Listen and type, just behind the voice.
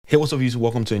Hey, what's up, YouTube?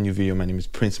 Welcome to a new video. My name is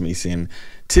Prince Mason.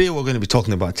 Today we're going to be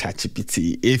talking about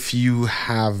ChatGPT. If you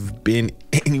have been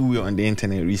anywhere on the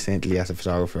internet recently as a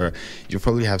photographer, you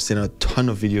probably have seen a ton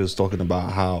of videos talking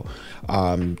about how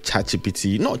how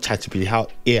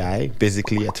AI,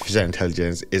 basically artificial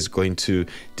intelligence, is going to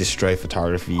destroy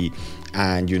photography,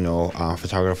 and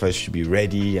photographers should be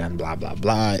ready and blah blah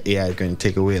blah. AI is going to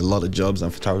take away a lot of jobs,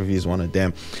 and photography is one of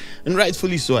them, and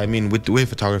rightfully so. I mean, with the way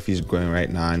photography is going right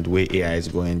now and the way AI is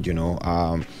going, there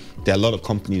are a lot of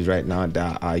companies right now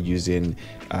that are using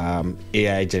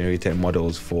AI generated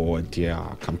models for their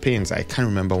campaigns. I can't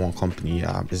remember one company,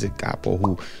 is it Gap or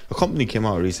who? A company came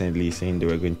out recently saying they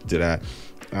were going to do that,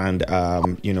 and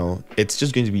it's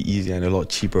just going to be easier and a lot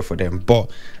cheaper for them.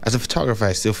 But as a photographer,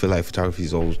 I still feel like photography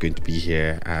is always going to be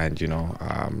here, and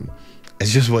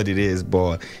it's just what it is.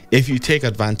 But if you take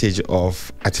advantage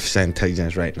of artificial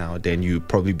intelligence right now, then you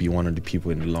probably be one of the people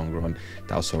in the long run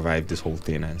that'll survive this whole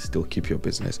thing and still keep your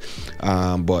business.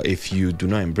 But if you do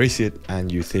not embrace it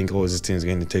and you think, oh, this thing is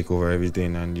going to take over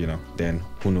everything, and then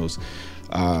who knows?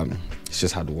 It's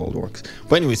just how the world works.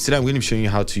 But anyways, today I'm going to be showing you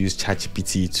how to use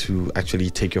ChatGPT to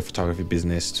actually take your photography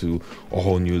business to a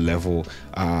whole new level.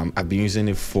 I've been using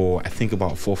it for I think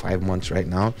about 4 or 5 months right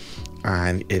now,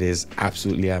 and it is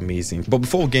absolutely amazing. But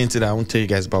before we get into that, I want to tell you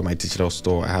guys about my digital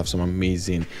store. I have some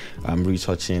amazing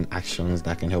retouching actions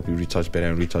that can help you retouch better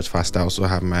and retouch faster. I also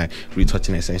have my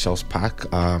retouching essentials pack.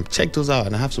 Check those out,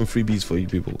 and I have some freebies for you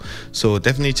people, so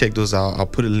definitely check those out. I'll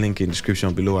put a link in the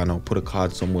description below, and I'll put a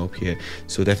card somewhere up here,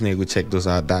 so definitely go check those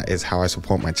out. That is how I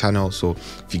support my channel. So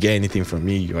if you get anything from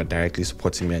me, you are directly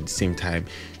supporting me. At the same time,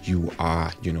 you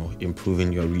are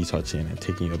improving your retouching and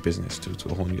taking your business to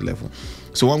a whole new level.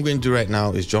 So what I'm going to do right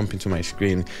now is jump into my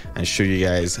screen and show you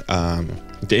guys the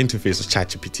interface of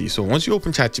ChatGPT. So once you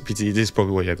open ChatGPT, this is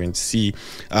probably what you're going to see.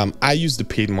 I use the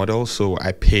paid model, so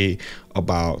I pay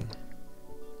about,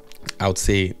 I would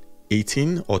say,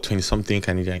 18 or 20 something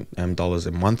Canadian dollars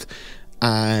a month.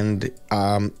 And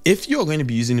if you're going to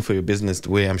be using it for your business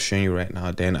the way I'm showing you right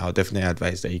now, then I'll definitely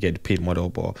advise that you get the paid model.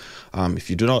 But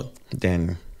if you do not,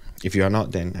 then if you are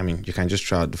not, then I mean, you can just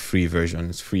try out the free version.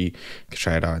 It's free. You can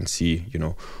try it out and see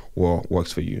what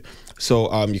works for you.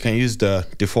 So you can use the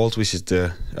default, which is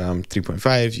the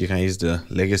 3.5. You can use the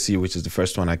legacy, which is the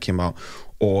first one that came out,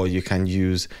 or you can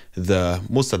use the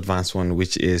most advanced one,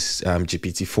 which is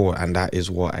GPT-4, and that is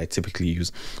what I typically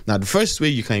use. Now, the first way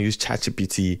you can use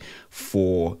ChatGPT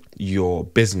for your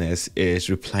business is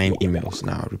replying emails.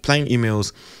 Now, replying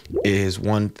emails is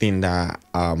one thing that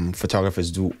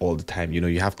photographers do all the time.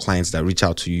 You have clients that reach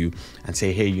out to you and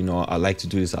say, hey, I'd like to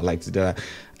do this, I'd like to do that.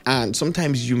 And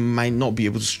sometimes you might not be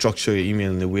able to structure your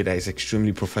email in a way that is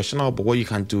extremely professional, but what you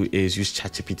can do is use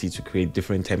ChatGPT to create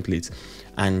different templates,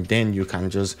 and then you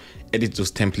can just edit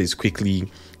those templates quickly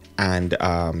and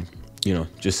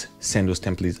just send those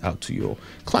templates out to your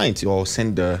clients, or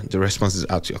send the responses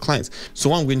out to your clients. So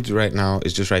what I'm going to do right now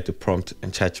is just write a prompt in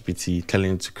ChatGPT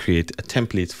telling it to create a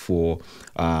template for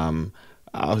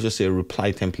I'll just say a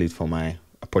reply template for my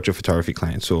portrait photography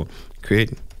client. So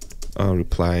create a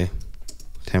reply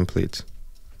template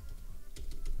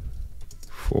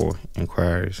for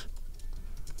inquiries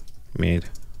made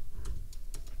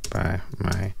by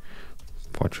my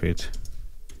portrait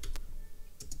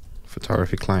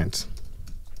photography clients.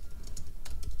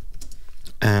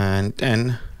 And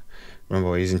then remember,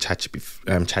 we're using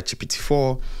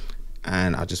ChatGPT-4,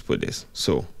 and I'll just put this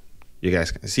so you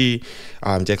guys can see.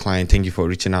 Dear client, thank you for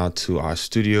reaching out to our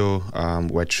studio.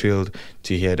 We're thrilled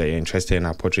to hear that you're interested in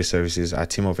our portrait services. Our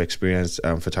team of experienced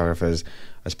photographers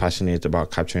is passionate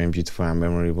about capturing beautiful and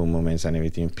memorable moments and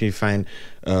everything. Please find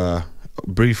a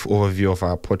brief overview of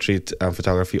our portrait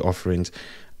photography offerings,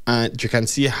 and you can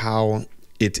see how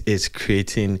it is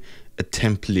creating a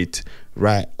template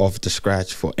right off the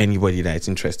scratch for anybody that's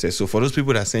interested. So for those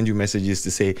people that send you messages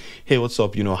to say, hey, what's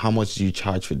up, how much do you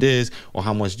charge for this, or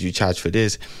how much do you charge for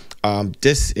this,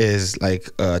 this is like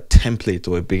a template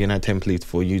or a beginner template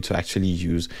for you to actually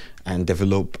use and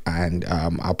develop, and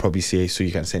I'll probably say so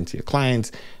you can send to your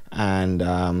clients, and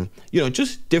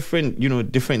just different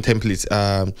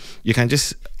templates. You can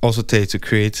just also tell it to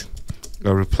create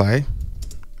a reply,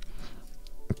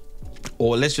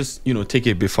 or let's just take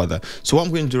it a bit further. So what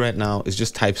I'm going to do right now is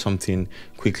just type something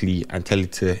quickly and tell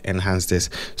it to enhance this.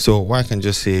 So what I can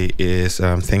just say is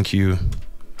thank you.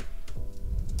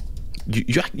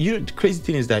 The crazy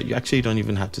thing is that you actually don't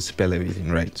even have to spell everything,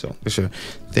 right? So for sure,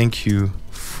 thank you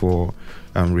for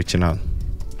reaching out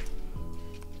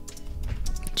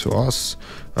to us.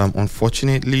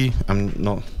 Unfortunately, I'm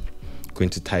not going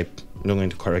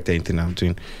to correct anything I'm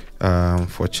doing.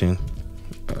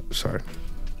 Sorry.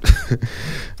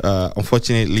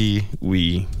 Unfortunately,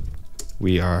 we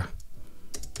are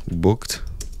booked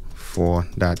for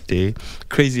that day.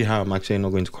 Crazy how I'm actually not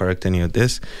going to correct any of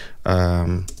this.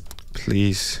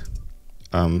 Please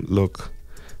look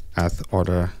at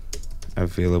other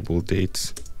available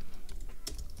dates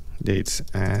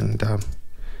and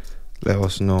let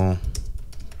us know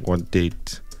what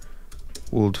date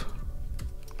would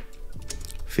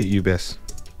fit you best.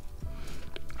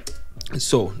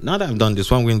 So now that I've done this,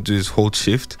 what I'm going to do is hold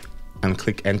shift and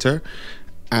click enter.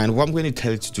 And what I'm going to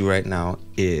tell you to do right now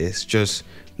is just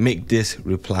make this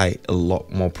reply a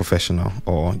lot more professional,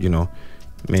 or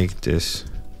make this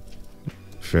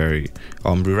very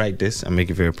rewrite this and make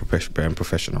it very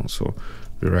professional. So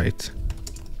rewrite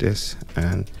this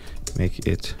and make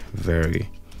it very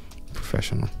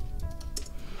professional.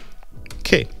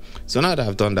 Okay, so now that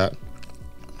I've done that,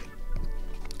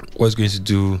 what it's going to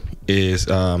do is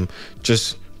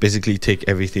just basically take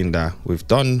everything that we've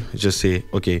done, just say,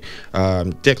 okay,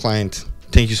 dear client,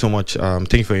 thank you so much,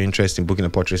 thank you for your interest in booking a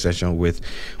portrait session with.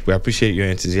 We appreciate your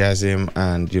enthusiasm,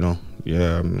 and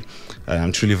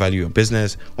and truly value your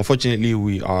business. Unfortunately,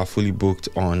 we are fully booked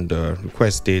on the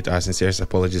request date. Our sincerest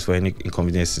apologies for any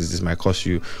inconveniences this might cost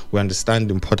you. We understand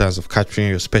the importance of capturing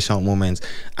your special moments,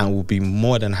 and we'll be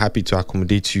more than happy to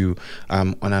accommodate you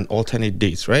on an alternate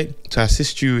date, right? To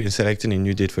assist you in selecting a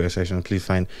new date for your session, please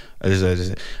find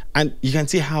and you can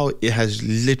see how it has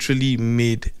literally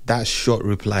made that short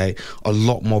reply a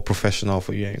lot more professional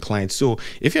for your client. So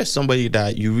if you're somebody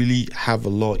that you really have a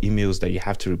lot of emails that you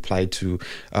have to reply to,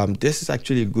 this is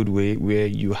actually a good way where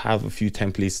you have a few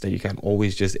templates that you can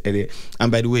always just edit.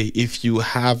 And by the way, if you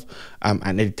have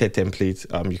an edited template,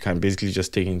 you can basically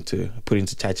just put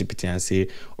into ChatGPT and say,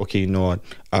 okay, you know what,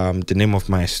 the name of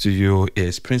my studio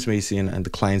is Prince Mason and the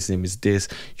client's name is this,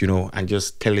 and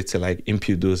just tell it to like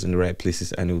input those in the right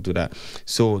places, and it will do that.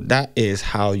 So that is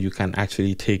how you can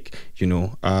actually take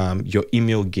your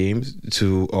email games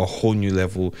to a whole new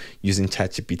level using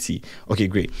ChatGPT. Okay,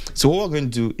 great. So what we're going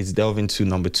to do is delve into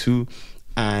number 2.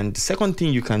 And the second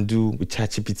thing you can do with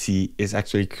ChatGPT is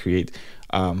actually create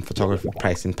photography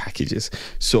pricing packages.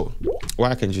 So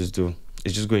what I can just do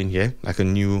is just go in here like a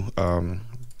new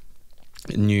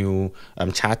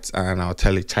chat, and I'll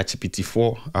tell it ChatGPT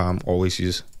 4. Always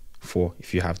use 4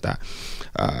 if you have that.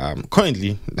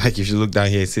 Currently, like if you look down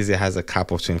here, it says it has a cap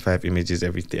of 25 images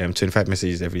every 25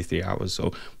 messages every 3 hours.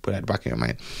 So put that back in your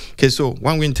mind. Okay, so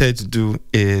what I'm going to tell you to do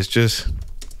is just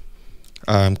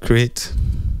create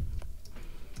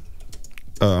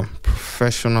a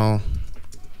professional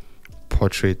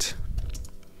portrait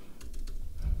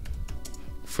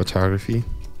photography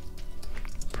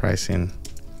pricing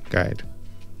guide.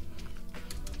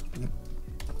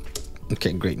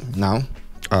 Okay, great. Now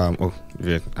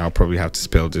I'll probably have to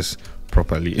spell this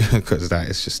properly because that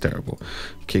is just terrible.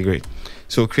 Okay, great.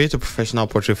 So create a professional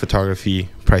portrait photography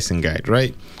pricing guide,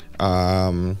 right?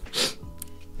 We're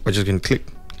just gonna click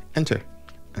enter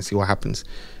and see what happens.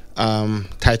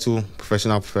 Title: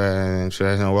 professional,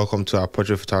 welcome to our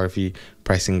portrait photography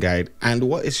pricing guide. And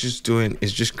what it's just doing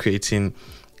is just creating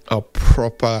a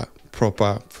proper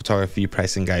photography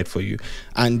pricing guide for you.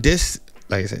 And this,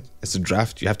 like I said, it's a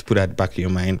draft. You have to put that back in your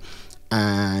mind.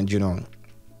 And you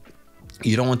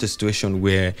don't want a situation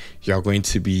where you're going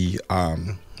to be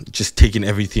just taking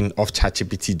everything off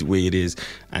ChatGPT the way it is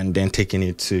and then taking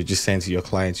it to just send to your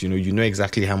clients. You know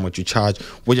exactly how much you charge.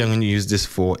 What you're going to use this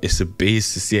for is a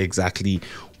base to see exactly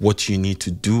what you need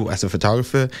to do as a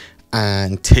photographer,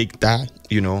 and take that,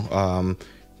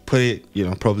 put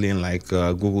it, probably in like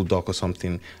a Google Doc or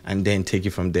something, and then take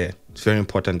it from there. It's very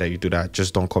important that you do that.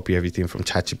 Just don't copy everything from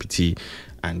ChatGPT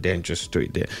and then just do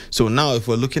it there. So now if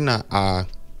we're looking at our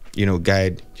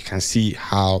guide, you can see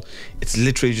how it's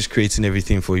literally just creating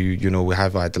everything for you. We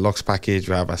have our deluxe package,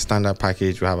 we have our standard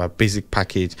package, we have our basic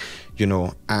package,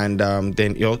 and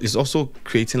then it's also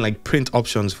creating like print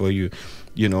options for you,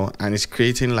 and it's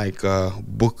creating like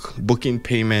booking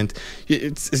payment.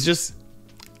 It's just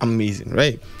amazing,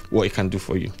 right? What it can do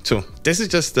for you. So this is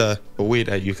just a way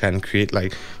that you can create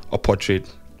like a portrait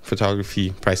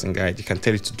photography pricing guide. You can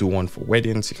tell it to do one for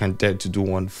weddings, you can tell it to do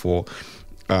one for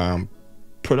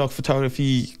product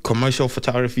photography, commercial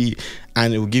photography,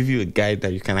 and it will give you a guide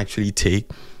that you can actually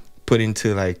put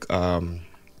into like a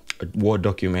Word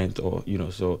document, or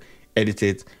so edit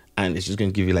it, and it's just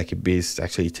going to give you like a base to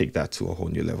actually take that to a whole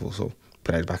new level. So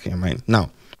put that back in your mind.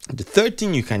 Now, the third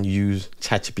thing you can use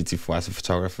ChatGPT for as a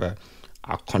photographer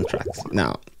are contracts.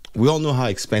 Now, we all know how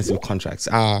expensive contracts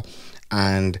are,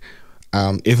 and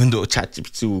Even though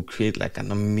ChatGPT will create like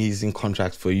an amazing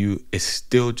contract for you, it's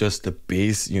still just the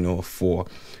base,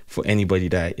 for anybody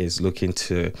that is looking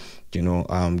to,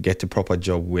 get a proper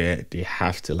job where they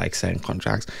have to like sign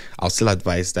contracts. I'll still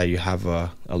advise that you have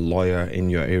a lawyer in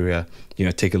your area,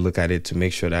 take a look at it to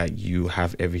make sure that you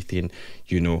have everything,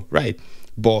 right.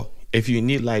 But if you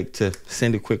need like to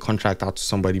send a quick contract out to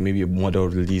somebody, maybe a model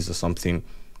release or something,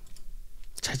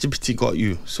 ChatGPT got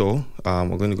you. So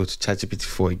we're going to go to ChatGPT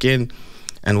 4 again,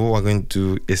 and what we're going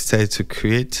to do is try to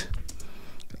create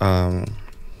a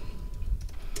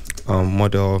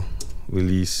model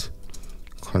release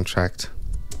contract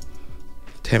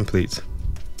template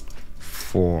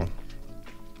for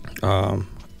a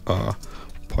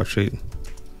portrait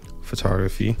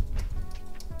photography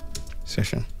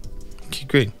session. Okay,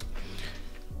 great.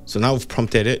 So now we've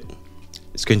prompted it.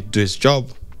 It's going to do its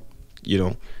job,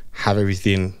 have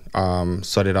everything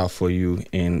sorted out for you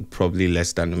in probably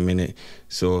less than a minute.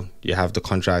 So you have the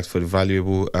contract for the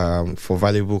valuable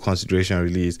consideration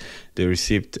release, the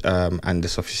receipt and the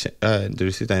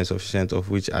sufficient of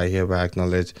which I hereby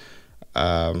acknowledge.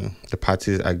 The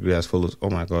parties agree as follows. Oh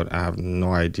my god, I have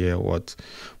no idea what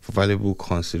for valuable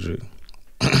consideration.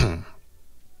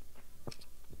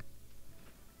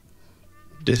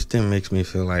 This thing makes me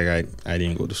feel like I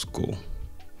didn't go to school,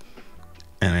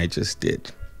 and I just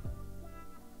did.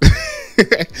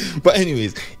 But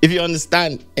anyways, if you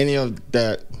understand any of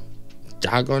the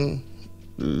jargon,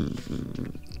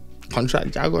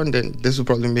 contract jargon, then this will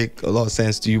probably make a lot of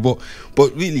sense to you. But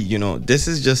really, this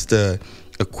is just a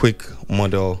quick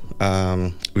model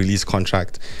release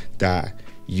contract that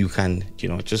you can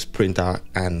just print out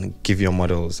and give your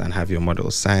models and have your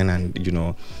models sign, and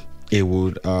it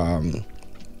would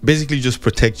basically just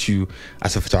protect you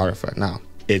as a photographer. Now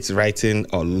it's writing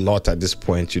a lot at this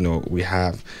point. We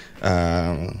have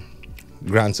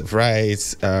grants of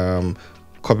rights,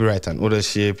 copyright and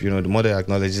ownership. The model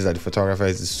acknowledges that the photographer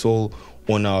is the sole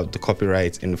owner of the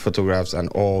copyright in the photographs and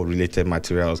all related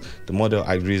materials. The model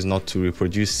agrees not to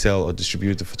reproduce, sell, or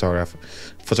distribute the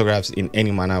photographs in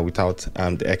any manner without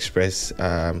the express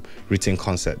written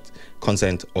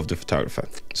consent of the photographer.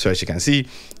 So as you can see,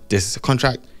 this is a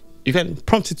contract. You can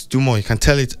prompt it to do more. You can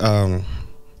tell it,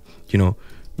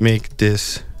 make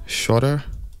this shorter,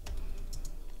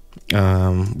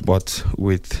 but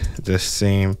with the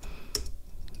same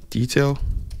detail.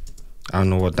 I don't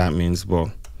know what that means, but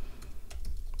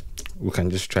we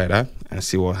can just try that and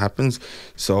see what happens.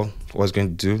 So what it's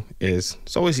going to do is,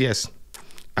 it's always yes,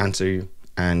 answer you,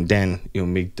 and then you'll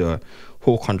make the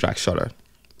whole contract shorter.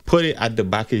 Put it at the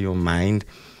back of your mind.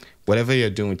 Whatever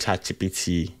you're doing with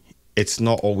ChatGPT, it's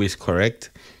not always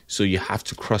correct, so you have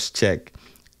to cross-check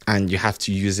and you have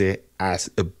to use it as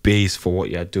a base for what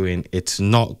you're doing. It's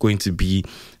not going to be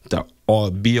the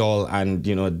be-all and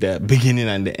the beginning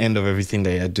and the end of everything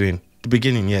that you're doing. The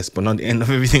beginning, yes, but not the end of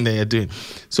everything that you're doing.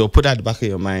 So put that at the back of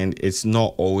your mind. It's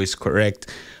not always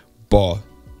correct, but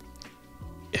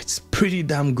it's pretty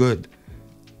damn good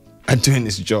at doing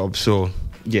its job. So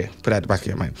yeah, put that at the back of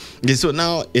your mind. Okay, so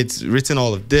now it's written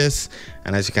all of this,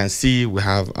 and as you can see, we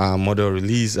have model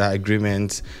release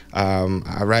agreement,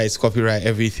 rights, copyright,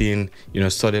 everything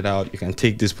sorted out. You can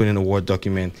take this, put in a Word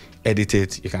document, edit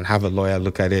it. You can have a lawyer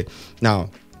look at it. Now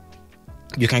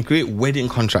you can create wedding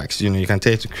contracts. You can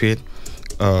tell it to create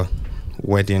a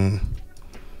wedding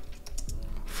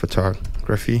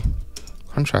photography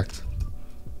contract,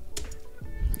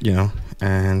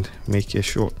 and make it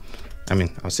short. I mean,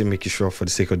 I'll say make it short for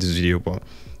the sake of this video, but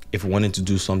if you wanted to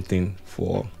do something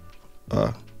for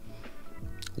a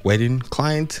wedding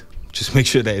client, just make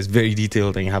sure that it's very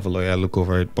detailed and you have a lawyer look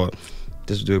over it. But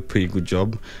this will do a pretty good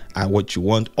job at what you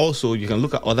want. Also, you can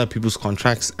look at other people's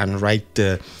contracts and write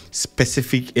the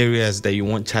specific areas that you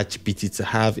want ChatGPT to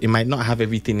have. It might not have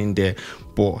everything in there,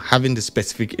 but having the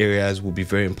specific areas will be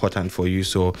very important for you.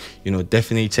 So,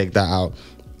 definitely check that out.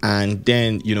 And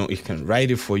then, it can write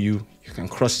it for you. You can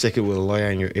cross-check it with a lawyer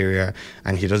in your area,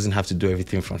 and he doesn't have to do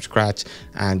everything from scratch.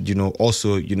 And,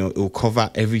 also, it will cover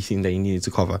everything that you need it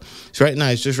to cover. So right now,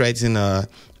 it's just writing a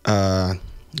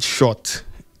short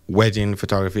wedding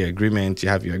photography agreement. You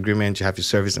have your agreement, you have your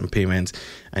service and payment,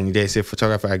 and they say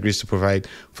photographer agrees to provide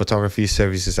photography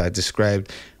services as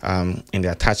described in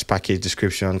the attached package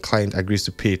description. Client agrees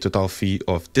to pay a total fee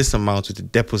of this amount with a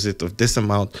deposit of this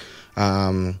amount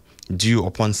due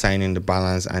upon signing, the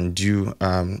balance and due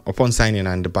upon signing,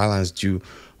 and the balance due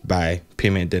by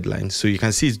payment deadline. So you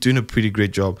can see it's doing a pretty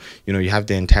great job. You have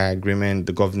the entire agreement,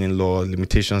 the governing law,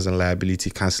 limitations and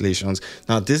liability, cancellations.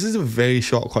 Now this is a very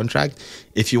short contract.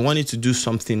 If you wanted to do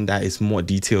something that is more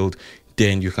detailed,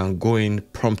 then you can go in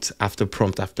prompt after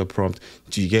prompt after prompt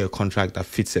till you get a contract that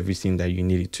fits everything that you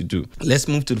need it to do. Let's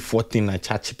move to the fourth thing that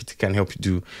ChatGPT can help you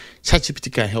do.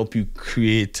 ChatGPT can help you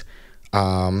create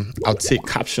I would say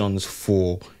captions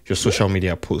for your social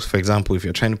media posts. For example, if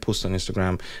you're trying to post on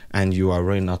Instagram and you are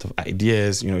running out of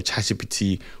ideas,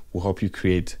 ChatGPT will help you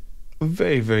create a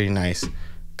very, very nice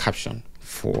caption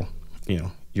for,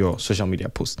 your social media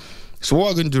post. So what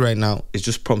we're going to do right now is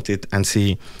just prompt it and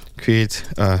say, create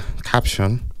a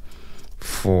caption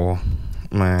for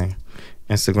my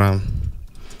Instagram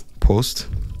post.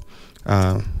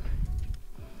 Write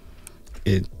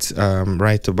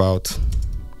about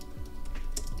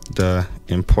the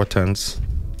importance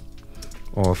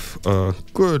of a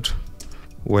good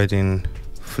wedding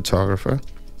photographer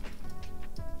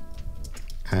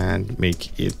and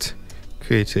make it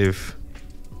creative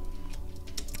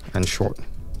and short.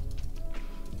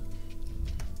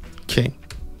 Okay,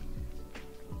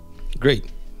 great.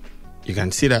 You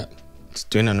can see that it's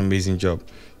doing an amazing job.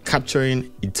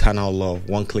 Capturing eternal love,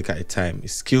 one click at a time. A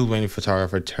skilled wedding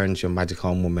photographer turns your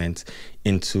magical moments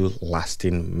into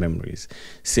lasting memories.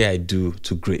 Say I do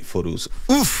to great photos.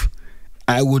 Oof!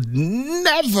 I would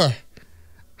never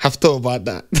have thought about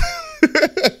that.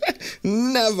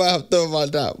 Never have thought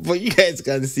about that. But you guys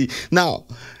can see. Now,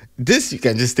 this you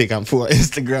can just take and put on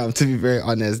Instagram, to be very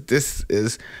honest. This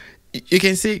is, you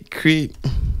can say, create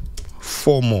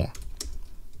 4 more.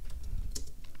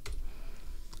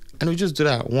 And we just do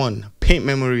that. 1, paint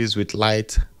memories with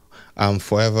light,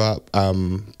 forever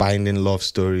binding love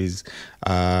stories.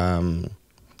 The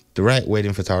right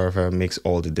wedding photographer makes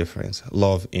all the difference.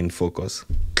 Love in focus.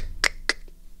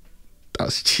 That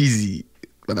was cheesy,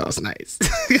 but that was nice.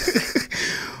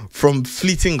 From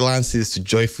fleeting glances to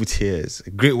joyful tears,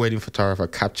 a great wedding photographer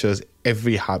captures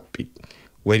every heartbeat.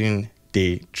 Wedding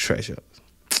day treasure.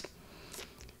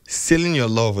 Sealing your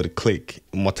love with a click,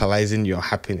 immortalizing your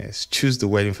happiness. Choose the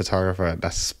wedding photographer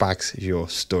that sparks your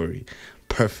story.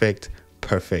 Perfect,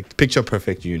 picture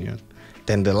perfect union.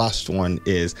 Then the last one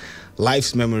is,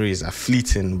 life's memories are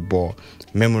fleeting, but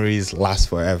memories last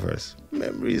forever.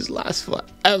 Memories last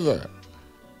forever.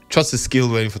 Trust a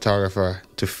skilled wedding photographer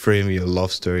to frame your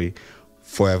love story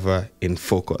forever in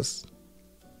focus.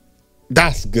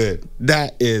 That's good.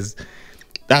 That's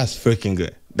freaking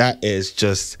good. That is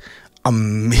just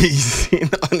amazing.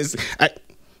 Honestly,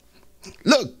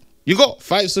 look, you got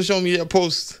 5 social media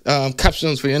posts,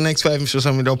 captions for your next 5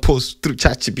 social media posts through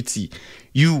ChatGPT.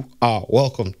 You are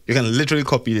welcome. You can literally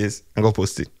copy this and go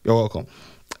post it. You're welcome.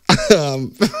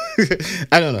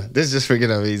 I don't know. This is just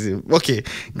freaking amazing. Okay,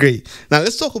 great. Now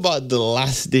let's talk about the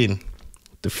last thing,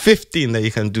 the 5th thing that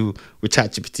you can do with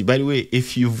ChatGPT. By the way,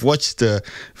 if you've watched the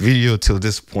video till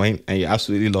this point and you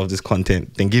absolutely love this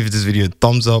content, then give this video a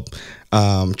thumbs up.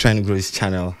 Trying to grow this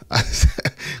channel.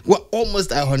 We're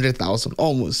almost at 100,000,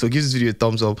 almost. So give this video a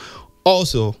thumbs up.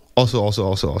 Also,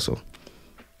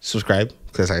 subscribe,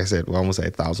 because like I said, we're almost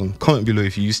at 1,000. Comment below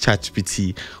if you use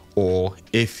ChatGPT, or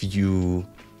if you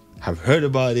have heard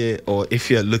about it, or if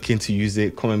you're looking to use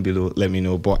it. Comment below, let me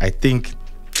know. But I think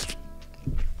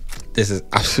this is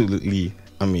absolutely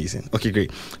amazing. Okay,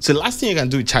 great. So the last thing you can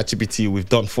do with ChatGPT, we've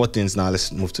done 4 things now.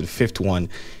 Let's move to the 5th one,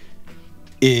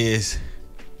 is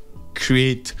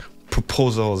create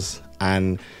proposals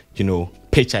and,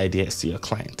 pitch ideas to your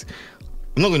client.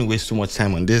 I'm not going to waste too much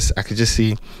time on this. I could just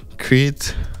say,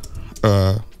 create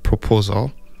a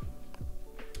proposal.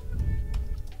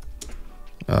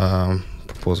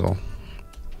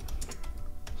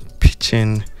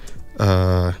 Pitching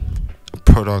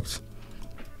product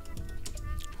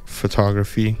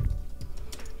photography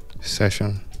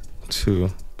session to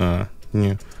a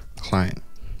new client.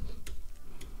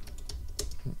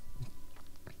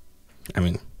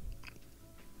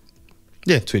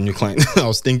 To a new client. I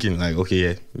was thinking like,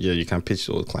 okay, yeah, you can pitch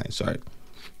to all clients. Sorry,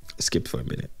 skip for a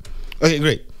minute. Okay,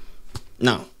 great.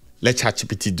 Now let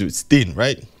ChatGPT do its thing,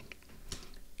 right?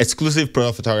 Exclusive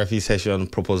product photography session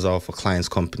proposal for client's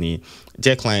company.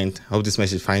 Dear client, I hope this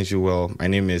message finds you well. My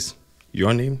name is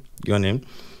your name, and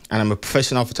I'm a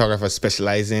professional photographer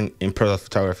specializing in product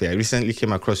photography. I recently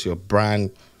came across your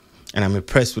brand and I'm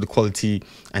impressed with the quality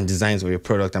and designs of your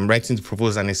product. I'm writing to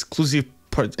propose an exclusive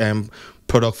product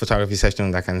photography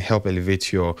session that can help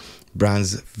elevate your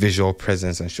brand's visual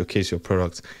presence and showcase your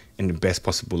products in the best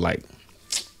possible light.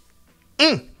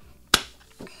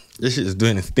 This shit is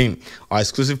doing its thing. Our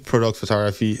exclusive product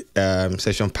photography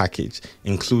session package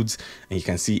includes, and you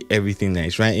can see everything that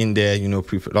is right in there,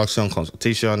 pre-production,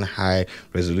 consultation, high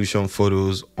resolution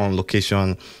photos, on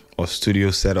location or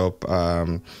studio setup,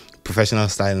 professional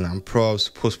styling and props,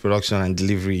 post-production and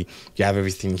delivery. You have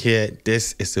everything here.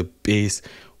 This is a base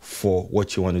for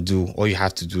what you want to do. All you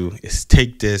have to do is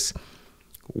take this,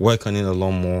 work on it a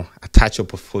lot more, attach your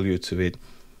portfolio to it,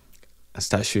 and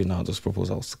start shooting out those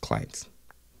proposals to clients.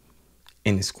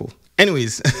 And it's cool.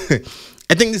 Anyways,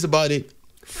 I think that's about it.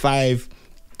 5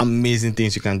 amazing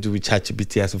things you can do with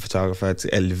ChatGPT as a photographer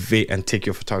to elevate and take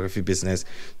your photography business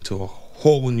to a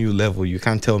whole new level. You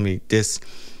can't tell me this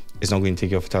is not going to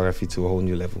take your photography to a whole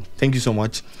new level. Thank you so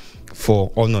much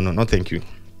for... Oh, no, not thank you.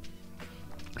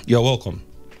 You're welcome.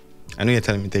 I know you're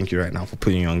telling me thank you right now for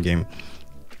putting you on game,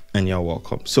 and you're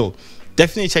welcome. So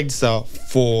definitely check this out.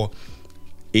 For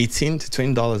 $18 to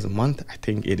 $20 a month, I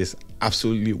think it is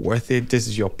absolutely worth it. This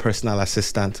is your personal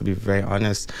assistant, to be very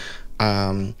honest.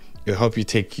 It'll help you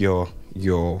take your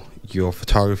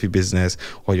photography business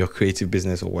or your creative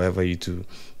business or whatever you do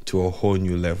to a whole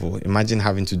new level. Imagine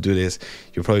having to do this.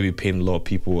 You'll probably be paying a lot of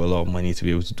people a lot of money to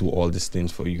be able to do all these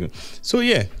things for you. So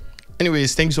yeah,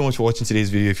 anyways, thank you so much for watching today's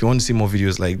video. If you want to see more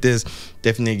videos like this,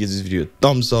 definitely give this video a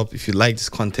thumbs up. If you like this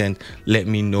content, let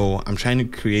me know. I'm trying to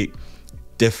create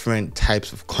different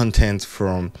types of content,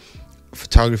 from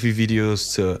photography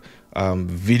videos to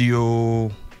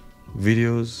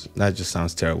videos. That just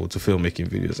sounds terrible. To filmmaking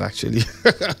videos, actually.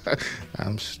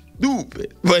 I'm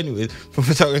stupid. But anyways, from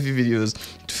photography videos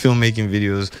to filmmaking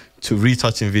videos to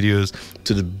retouching videos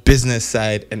to the business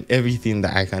side, and everything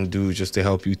that I can do just to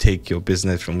help you take your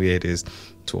business from where it is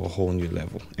to a whole new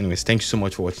level. Anyways, thank you so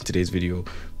much for watching today's video.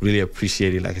 Really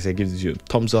appreciate it. Like I said, give this video a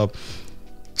thumbs up.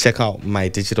 Check out my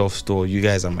digital store. You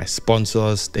guys are my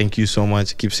sponsors. Thank you so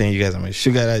much. I keep saying you guys are my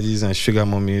sugar daddies and sugar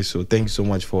mommies. So thank you so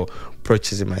much for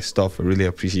purchasing my stuff. I really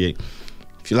appreciate it.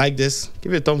 If you like this,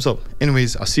 give it a thumbs up.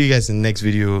 Anyways, I'll see you guys in the next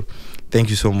video. Thank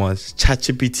you so much.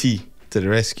 ChatGPT to the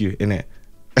rescue, innit?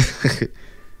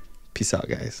 Peace out,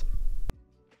 guys.